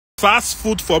Fast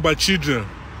food for my children.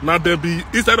 Now they be,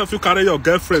 instead of you carry your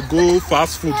girlfriend go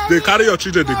fast food, they carry your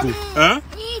children, they go. Huh?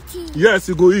 Yes,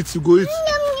 you go eat, you go eat.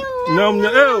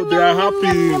 Oh, they are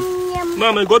happy.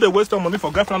 No, you go to waste your money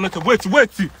for girlfriend. Wait.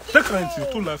 Take her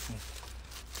into too laughing.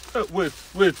 Wait.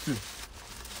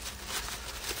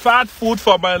 Fat food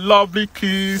for my lovely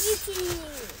kids.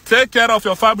 Take care of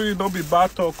your family, don't be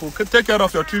bad talk. Okay? Take care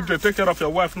of your children, take care of your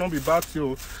wife, don't be bad to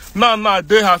you. No,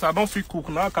 they house, I don't feel cook.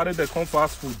 Now I carry the come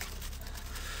fast food.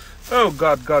 Oh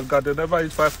God, they never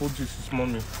eat fast food this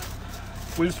morning.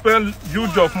 We spend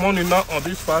huge of money now on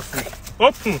this fast food.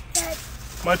 Open.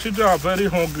 My children are very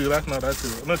hungry right now. That's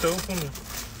it. Let me open it.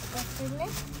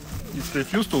 It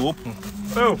refused to open.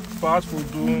 Oh, fast food.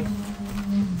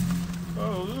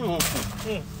 Oh, you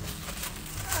open.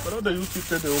 But they used to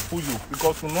say they open you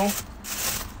because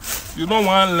you don't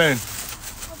want to learn.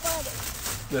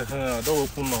 Yeah, don't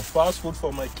open now. Fast food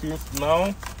for my kids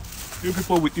now. You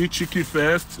people will eat chicken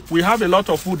first. We have a lot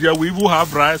of food here. We even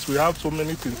have rice. We have so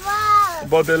many things. Wow.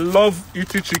 But they love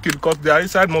eating chicken because they are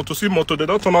inside motor. See motor, they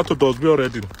don't turn out to dustbin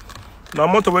already. Now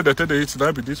motor where they take they eat,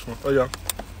 now be this one. Oh yeah.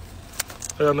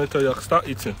 Start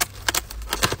eating.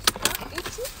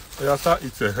 Yeah, start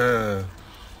eating.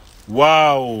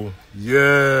 Wow.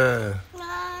 Yeah.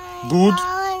 Good.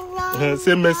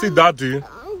 Say merci, daddy.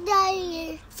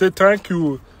 Say thank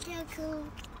you.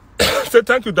 Say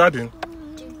thank you, daddy.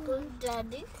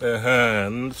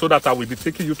 So that I will be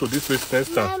taking you to this place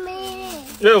next time.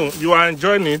 You are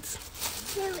enjoying it?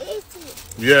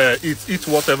 Yeah, eat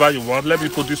whatever you want. Let me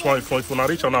put this one in front. If you are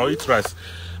rich, I'll eat rice.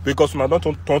 Because I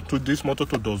don't turn to this motor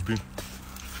to dustbin.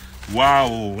 Wow.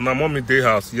 Now, mommy, day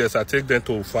house. Yes, I take them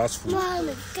to fast food.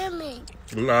 Mommy, come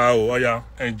here. Wow, oh yeah.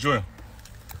 Enjoy.